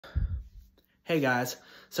Hey guys,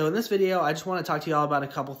 so in this video I just want to talk to you all about a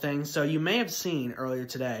couple things. So you may have seen earlier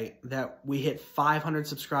today that we hit 500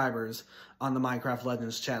 subscribers on the Minecraft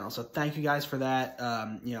Legends channel. So thank you guys for that.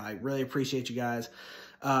 I really appreciate you guys.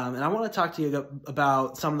 And I want to talk to you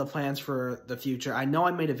about some of the plans for the future. I know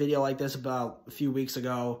I made a video like this about a few weeks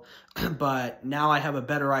ago, but now I have a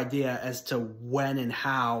better idea as to when and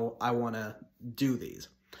how I want to do these.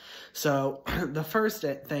 So the first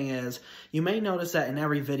thing is, you may notice that in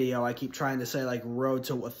every video I keep trying to say like road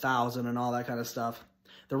to 1,000 and all that kind of stuff.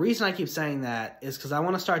 The reason I keep saying that is because I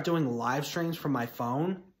want to start doing live streams from my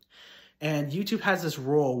phone. And YouTube has this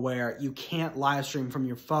rule where you can't live stream from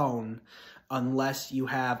your phone unless you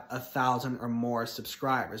have 1,000 or more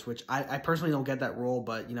subscribers, which I personally don't get that rule,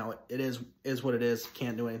 but you know, it is what it is.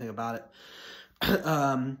 Can't do anything about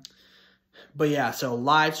it. But yeah, so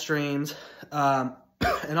live streams.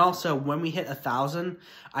 And also, when we hit 1,000,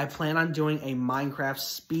 I plan on doing a Minecraft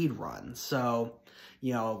speed run. So,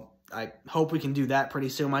 you know, I hope we can do that pretty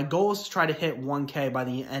soon. My goal is to try to hit 1K by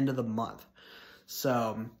the end of the month.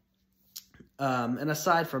 So, and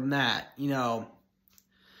aside from that, you know,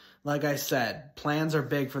 like I said, plans are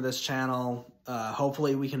big for this channel.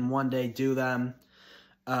 Hopefully we can one day do them.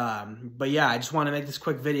 But yeah, I just want to make this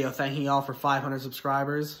quick video thanking y'all for 500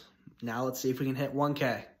 subscribers. Now let's see if we can hit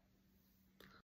 1K.